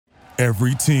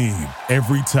Every team,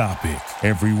 every topic,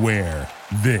 everywhere.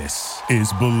 This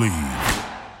is Believe.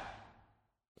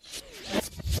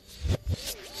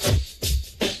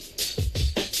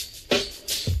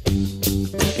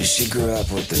 She grew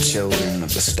up with the children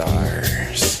of the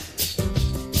stars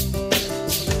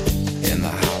in the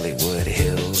Hollywood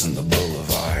Hills and the Boulevard.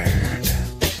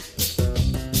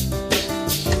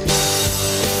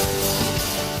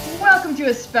 Welcome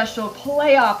to a special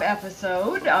playoff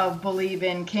episode of Believe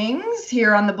in Kings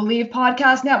here on the Believe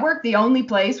Podcast Network, the only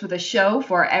place with a show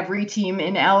for every team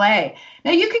in LA.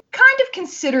 Now, you could kind of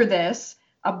consider this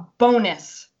a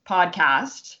bonus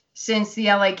podcast, since the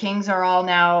LA Kings are all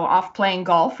now off playing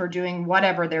golf or doing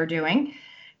whatever they're doing.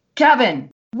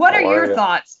 Kevin, what are your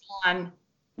thoughts on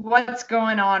what's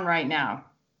going on right now?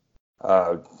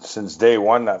 Since day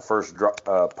one, that first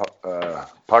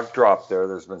puck drop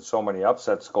there's been so many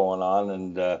upsets going on,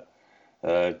 and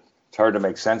it's hard to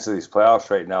make sense of these playoffs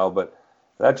right now, but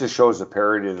that just shows the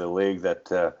parity of the league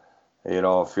that,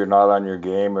 if you're not on your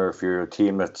game or if you're a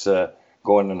team that's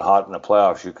going in hot in the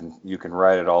playoffs, you can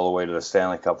ride it all the way to the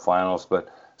Stanley Cup Finals. But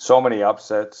so many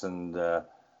upsets, and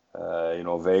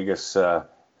Vegas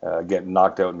getting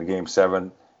knocked out in the Game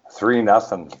 7,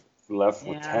 3-0 left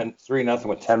with 3-0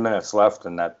 with 10 minutes left,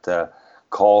 and that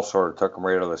call sort of took them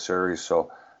right out of the series.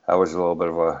 So that was a little bit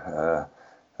of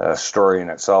a story in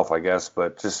itself, I guess.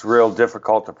 But just real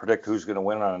difficult to predict who's going to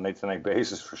win on a night-to-night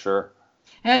basis for sure.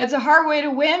 And it's a hard way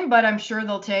to win, but I'm sure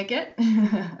they'll take it.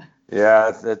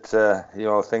 Yeah,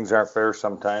 things aren't fair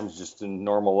sometimes, just in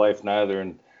normal life neither,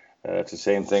 and it's the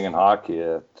same thing in hockey.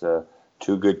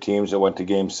 Two good teams that went to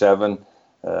Game 7,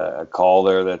 a call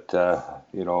there that,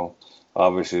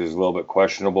 obviously is a little bit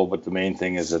questionable, but the main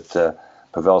thing is that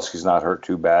Pavelski's not hurt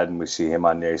too bad, and we see him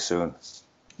on the ice soon.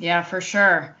 Yeah, for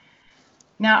sure.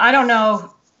 Now, I don't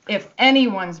know if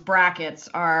anyone's brackets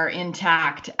are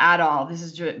intact at all. This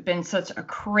has been such a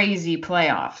crazy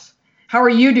playoffs. How are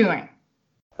you doing?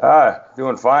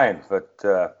 Doing fine, but,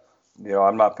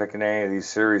 I'm not picking any of these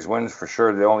series wins for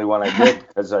sure. The only one I did,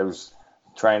 because I was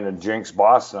trying to jinx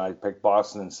Boston, I picked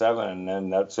Boston in 7, and then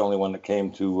that's the only one that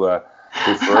came to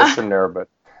fruition there. But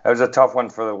that was a tough one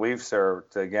for the Leafs there.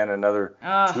 Again, another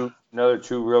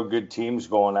two real good teams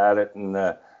going at it in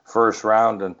the first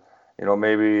round, and,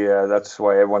 maybe that's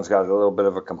why everyone's got a little bit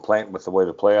of a complaint with the way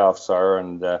the playoffs are,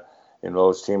 and,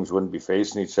 those teams wouldn't be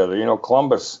facing each other.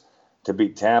 Columbus, to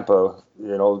beat Tampa,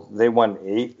 they won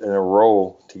 8 in a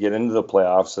row to get into the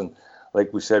playoffs. And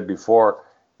like we said before,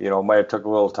 might have took a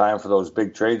little time for those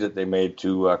big trades that they made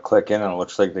to click in, and it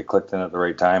looks like they clicked in at the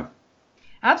right time.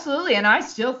 Absolutely. And I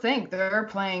still think they're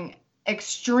playing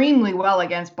extremely well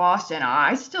against Boston.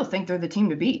 I still think they're the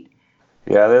team to beat.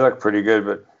 Yeah, they look pretty good,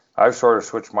 but I've sort of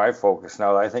switched my focus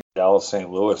now. I think Dallas, St.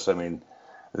 Louis,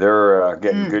 they're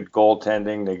getting good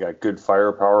goaltending. They got good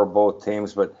firepower, both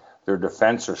teams, but their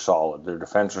defense are solid.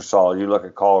 You look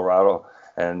at Colorado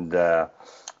and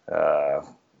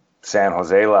San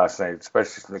Jose last night,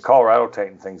 especially the Colorado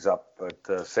tightened things up,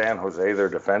 but San Jose, their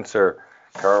defense are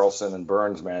Carlson and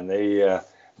Burns, man. They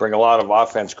bring a lot of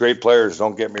offense. Great players,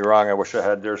 don't get me wrong. I wish I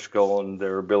had their skill and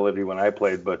their ability when I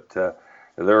played, but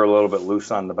they're a little bit loose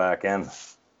on the back end.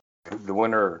 The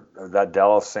winner of that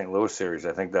Dallas-St. Louis series,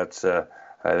 I think they're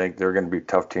going to be a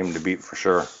tough team to beat for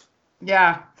sure.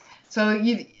 Yeah. So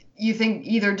you think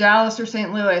either Dallas or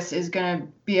St. Louis is going to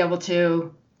be able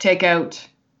to take out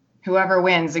whoever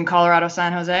wins in Colorado,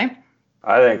 San Jose?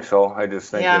 I think so. I just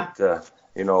think that,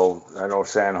 I know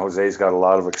San Jose's got a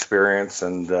lot of experience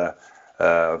and, a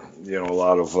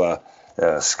lot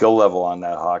of skill level on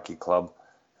that hockey club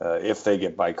if they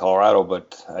get by Colorado.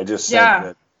 But I just think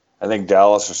that I think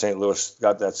Dallas or St. Louis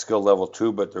got that skill level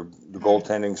too, but the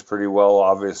goaltending's pretty well.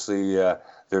 Obviously,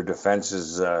 their defense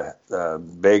is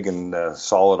big and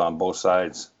solid on both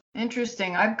sides.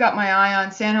 Interesting. I've got my eye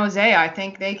on San Jose. I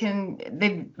think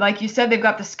they like you said, they've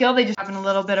got the skill. They just having a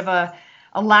little bit of a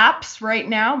lapse right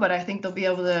now, but I think they'll be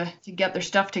able to get their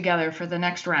stuff together for the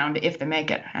next round if they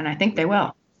make it, and I think they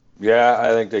will. Yeah, I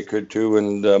think they could too,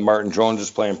 and Martin Jones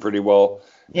is playing pretty well.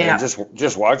 Yeah. And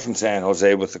just watching San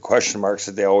Jose with the question marks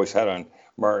that they always had on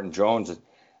Martin Jones,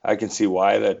 I can see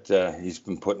why that he's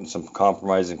been put in some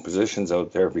compromising positions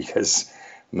out there because,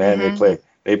 man,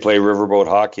 they play riverboat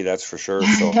hockey, that's for sure.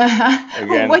 So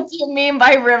again, what do you mean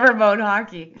by riverboat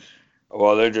hockey?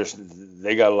 Well,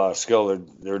 they got a lot of skill.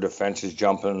 Their defense is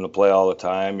jumping into play all the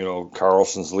time.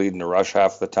 Carlson's leading the rush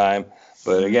half the time,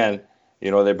 but again,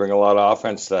 they bring a lot of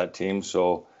offense to that team.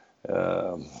 So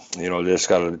they just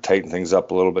got to tighten things up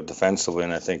a little bit defensively,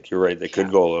 and I think you're right. They could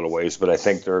go a little ways, but I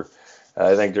think they're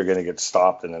going to get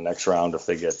stopped in the next round if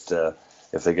they get through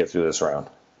this round.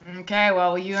 Okay,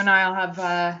 well, you and I'll have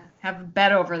a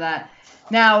bet over that.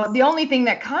 Now, the only thing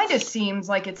that kind of seems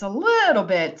like it's a little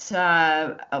bit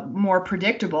more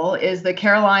predictable is the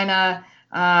Carolina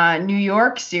New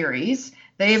York series.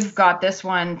 They've got this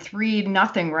one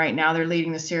 3-0 right now. They're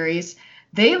leading the series.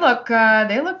 They look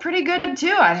pretty good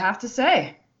too, I have to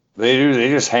say. They do. They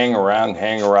just hang around,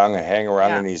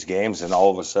 Yeah. in these games, and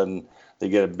all of a sudden they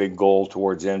get a big goal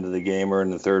towards the end of the game or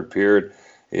in the third period.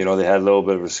 They had a little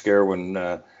bit of a scare when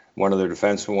one of their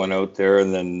defensemen went out there,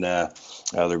 and then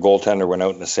their goaltender went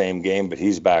out in the same game, but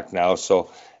he's back now.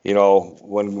 So,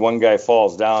 when one guy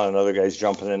falls down, another guy's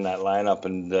jumping in that lineup,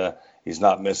 and he's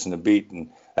not missing a beat, and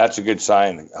that's a good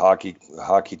sign.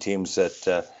 Hockey teams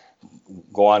that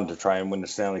go on to try and win the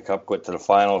Stanley Cup, get to the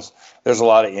finals. There's a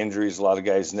lot of injuries, a lot of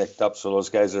guys nicked up, so those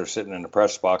guys that are sitting in the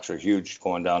press box are huge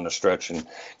going down the stretch, and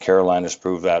Carolina's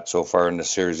proved that so far in the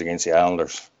series against the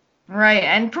Islanders. Right.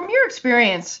 And from your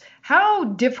experience, how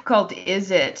difficult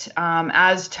is it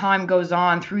as time goes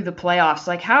on through the playoffs?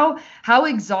 Like how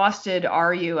exhausted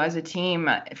are you as a team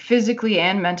physically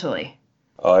and mentally?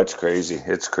 Oh, it's crazy.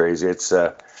 It's crazy. It's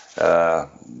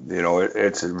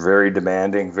very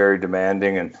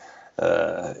demanding, and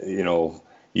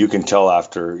you can tell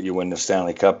after you win the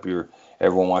Stanley Cup,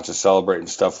 everyone wants to celebrate and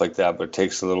stuff like that, but it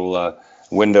takes a little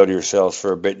wind out of yourselves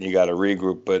for a bit, and you got to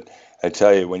regroup. But I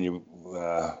tell you, when you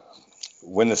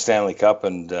win the Stanley Cup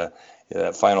and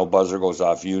that final buzzer goes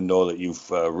off, you know that you've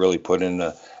really put in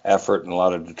the effort and a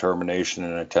lot of determination.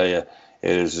 And I tell you,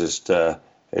 it is just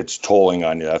it's tolling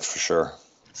on you, that's for sure.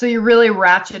 So you really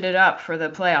ratchet it up for the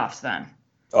playoffs then.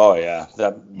 Oh yeah,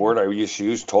 that word I used to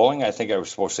use, tolling. I think I was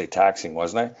supposed to say taxing,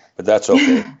 wasn't I? But that's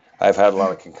okay. I've had a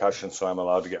lot of concussions, so I'm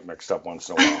allowed to get mixed up once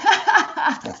in a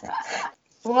while.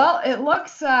 Well, it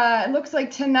looks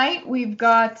like tonight we've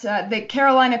got that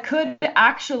Carolina could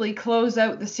actually close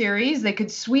out the series. They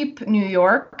could sweep New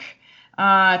York.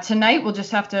 Tonight we'll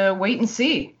just have to wait and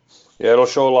see. Yeah, it'll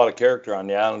show a lot of character on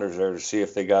the Islanders there to see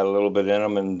if they got a little bit in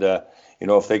them, and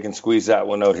if they can squeeze that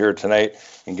one out here tonight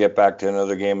and get back to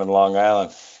another game in Long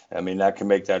Island. I mean, that can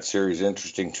make that series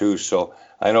interesting too. So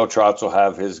I know Trotz will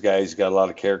have his guys. He's got a lot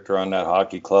of character on that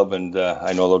hockey club, and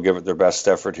I know they'll give it their best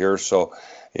effort here. So,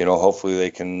 hopefully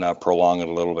they can prolong it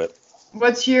a little bit.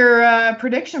 What's your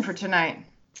prediction for tonight?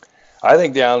 I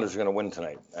think the Islanders are going to win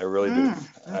tonight. I really do.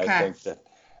 Okay.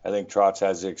 I think Trotz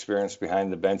has the experience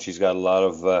behind the bench. He's got a lot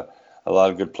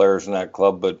of good players in that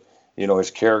club, but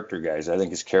his character guys. I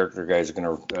think his character guys are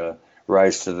going to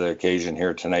rise to the occasion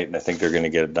here tonight, and I think they're going to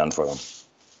get it done for them.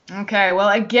 Okay, well,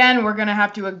 again, we're going to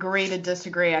have to agree to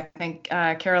disagree. I think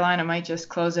Carolina might just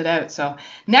close it out. So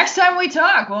next time we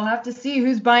talk, we'll have to see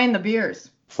who's buying the beers.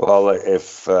 Well,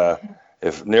 if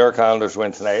New York Islanders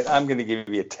win tonight, I'm going to give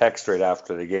you a text right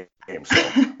after the game.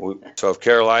 So if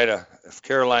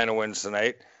Carolina wins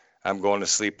tonight, I'm going to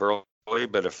sleep early.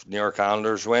 But if New York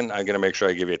Islanders win, I'm going to make sure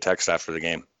I give you a text after the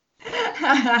game.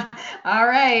 All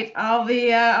right, I'll be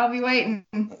waiting.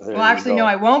 Well, actually, no,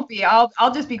 I won't be.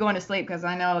 I'll just be going to sleep because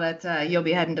I know that you'll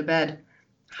be heading to bed.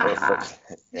 Perfect.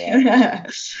 Yeah.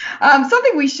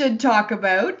 Something we should talk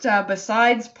about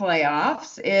besides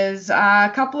playoffs is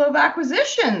a couple of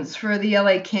acquisitions for the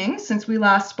LA Kings since we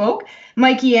last spoke.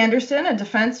 Mikey Anderson, a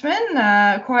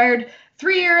defenseman, acquired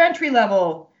 3-year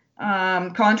entry-level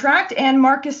contract, and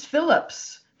Marcus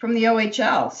Phillips from the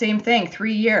OHL, same thing,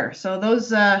 3-year. So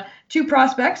those two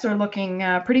prospects are looking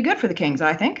pretty good for the Kings,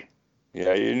 I think.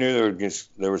 Yeah, you knew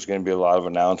there was going to be a lot of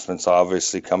announcements,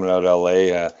 obviously, coming out of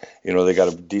LA. They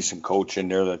got a decent coach in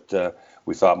there that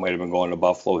we thought might have been going to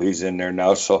Buffalo. He's in there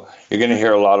now. So you're going to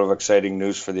hear a lot of exciting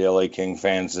news for the LA King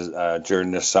fans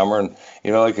during this summer. And,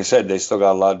 like I said, they still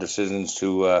got a lot of decisions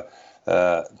to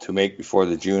make before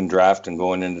the June draft and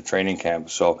going into training camp.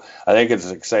 So I think it's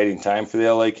an exciting time for the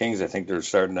LA Kings. I think they're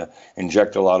starting to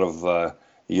inject a lot of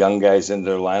young guys into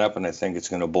their lineup, and I think it's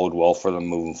going to bode well for them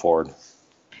moving forward.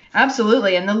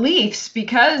 Absolutely. And the Leafs,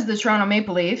 because the Toronto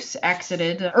Maple Leafs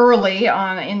exited early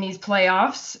in these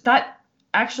playoffs, that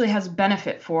actually has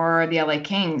benefit for the LA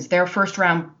Kings. Their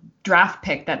first-round draft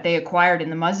pick that they acquired in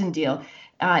the Muzzin deal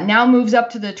now moves up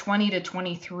to the 20 to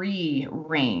 23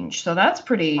 range. So that's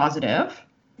pretty positive.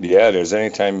 Yeah, it is.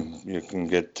 Anytime you can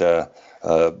get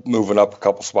moving up a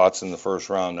couple spots in the first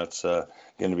round, that's going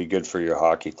to be good for your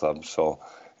hockey club. So,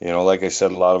 like I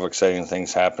said, a lot of exciting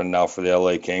things happen now for the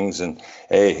LA Kings. And,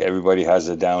 hey, everybody has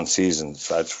a down season,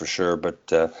 so that's for sure.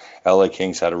 But LA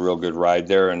Kings had a real good ride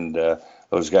there, and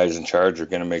those guys in charge are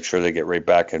going to make sure they get right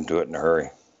back into it in a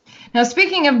hurry. Now,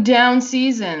 speaking of down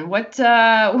season, what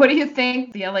do you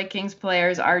think the LA Kings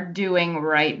players are doing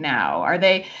right now? Are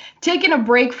they taking a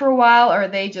break for a while, or are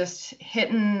they just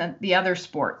hitting the other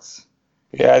sports?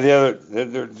 Yeah,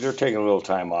 they're taking a little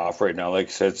time off right now. Like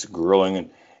I said, it's grueling, and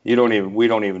we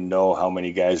don't even know how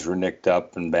many guys were nicked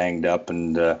up and banged up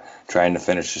and trying to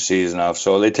finish the season off.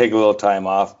 So they take a little time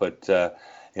off, but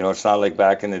it's not like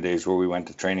back in the days where we went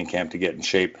to training camp to get in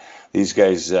shape. These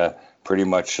guys pretty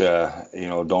much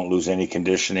don't lose any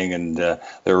conditioning, and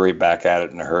they're right back at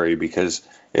it in a hurry because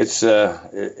it's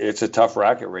a tough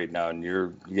racket right now, and you're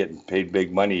getting paid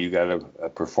big money. You got to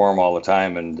perform all the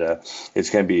time, and it's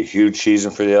going to be a huge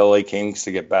season for the LA Kings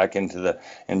to get back into the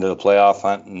playoff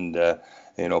hunt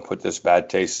and put this bad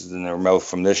taste in their mouth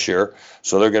from this year.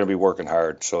 So they're going to be working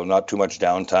hard. So not too much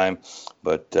downtime,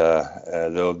 but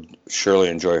they'll surely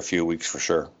enjoy a few weeks for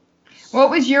sure. What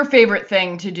was your favorite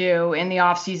thing to do in the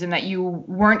off season that you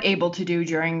weren't able to do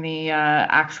during the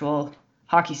actual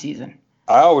hockey season?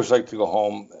 I always like to go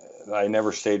home. I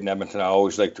never stayed in Edmonton. I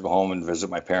always like to go home and visit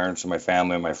my parents and my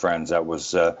family and my friends. That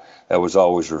was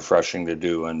always refreshing to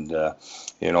do. And,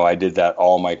 I did that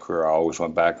all my career. I always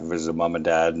went back and visited mom and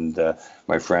dad and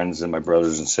my friends and my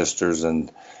brothers and sisters. And,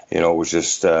 it was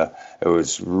just, it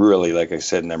was really, like I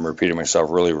said, and I'm repeating myself,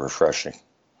 really refreshing.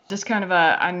 Just kind of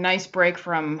a nice break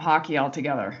from hockey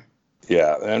altogether.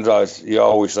 Yeah, and you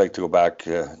always like to go back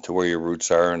to where your roots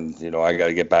are, and I got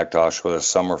to get back to Oshawa this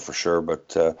summer for sure.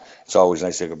 But it's always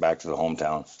nice to go back to the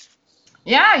hometown.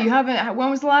 Yeah, you haven't. When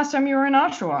was the last time you were in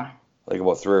Oshawa? Like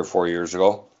about 3 or 4 years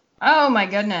ago. Oh my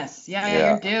goodness! Yeah,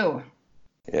 you're due.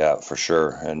 Yeah, for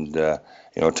sure. And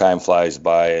time flies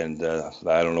by, and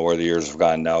I don't know where the years have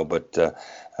gone now, but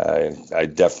I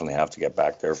definitely have to get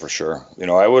back there for sure.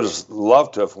 I would have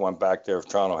loved to have went back there if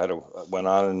Toronto went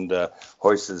on and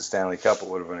hoisted the Stanley Cup. It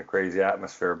would have been a crazy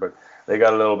atmosphere, but they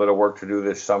got a little bit of work to do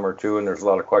this summer too, and there's a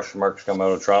lot of question marks coming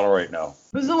out of Toronto right now.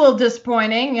 It was a little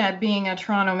disappointing being a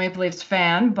Toronto Maple Leafs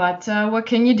fan, but what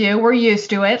can you do? We're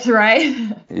used to it, right?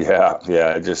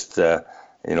 Yeah. Just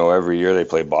every year they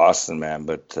play Boston, man,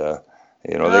 but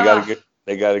they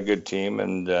got a good team,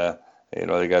 and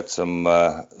they got some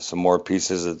more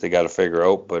pieces that they got to figure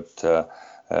out, but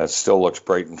it still looks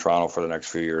bright in Toronto for the next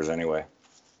few years anyway.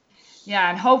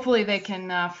 Yeah, and hopefully they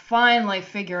can finally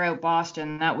figure out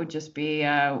Boston. That would just be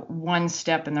one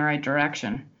step in the right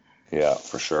direction. Yeah,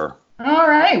 for sure. All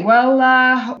right.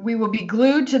 Well, we will be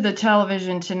glued to the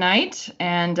television tonight,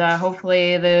 and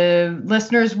hopefully the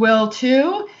listeners will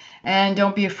too. And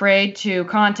don't be afraid to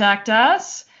contact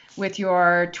us with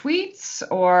your tweets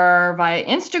or via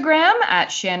Instagram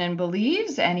at Shannon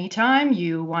Believes. Anytime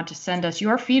you want to send us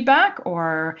your feedback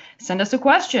or send us a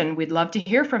question, we'd love to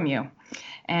hear from you.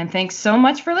 And thanks so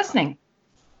much for listening.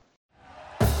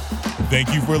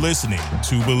 Thank you for listening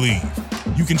to Believe.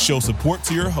 You can show support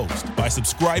to your host by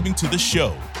subscribing to the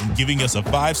show and giving us a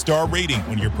 5-star rating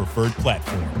on your preferred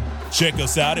platform. Check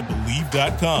us out at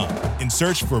Believe.com and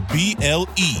search for BLEAV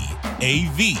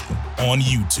on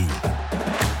YouTube.